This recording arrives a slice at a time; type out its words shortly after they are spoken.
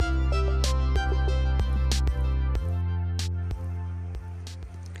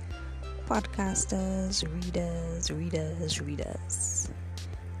podcasters, readers.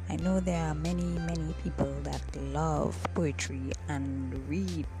 I know there are many people that love poetry and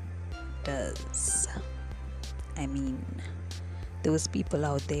readers. I mean, those people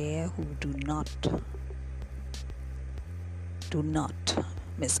out there who do not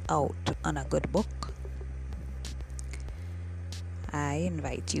miss out on a good book. I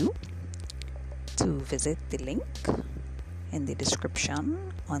invite you to visit the link in the description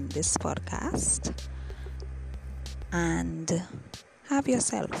on this podcast and have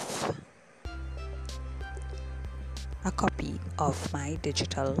yourself a copy of my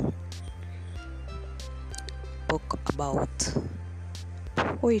digital book about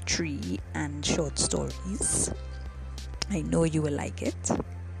poetry and short stories. I know you will like it.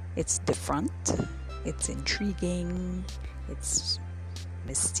 It's different, it's intriguing, it's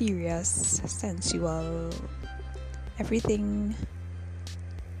mysterious, sensual, everything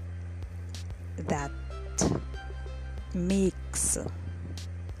that makes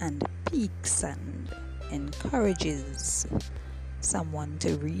and piques and encourages someone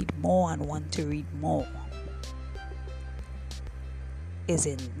to read more and want to read more is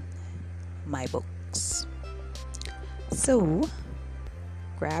in my books. So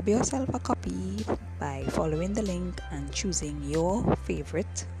grab yourself a copy by following the link and choosing your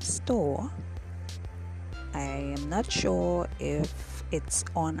favorite store. I am not sure if it's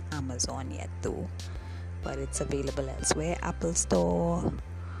on Amazon yet though, but it's available elsewhere. Apple Store,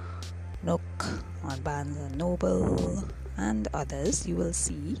 Nook, on Barnes & Noble and others. You will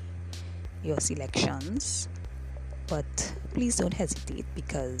see your selections, but please don't hesitate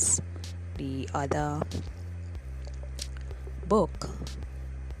because the other book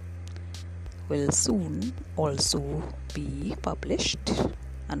will soon also be published,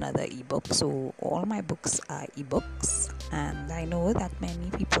 another ebook. So all my books are ebooks, and I know that many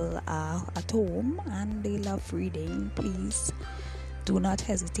people are at home and they love reading. Please do not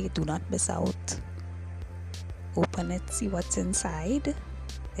hesitate, do not miss out. Open it, see what's inside.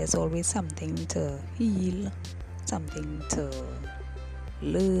 There's always something to heal, something to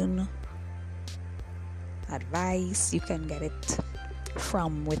learn, advice. You can get it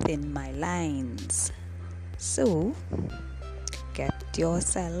from within my lines. So get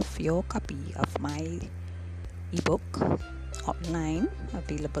yourself your copy of my ebook online,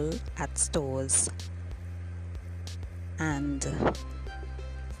 available at stores, and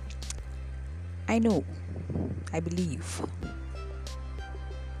I believe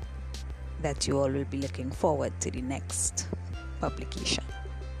that you all will be looking forward to the next publication.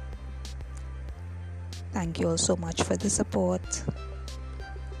 Thank you all so much for the support.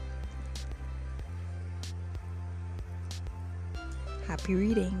 Happy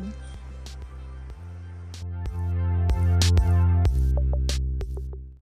reading.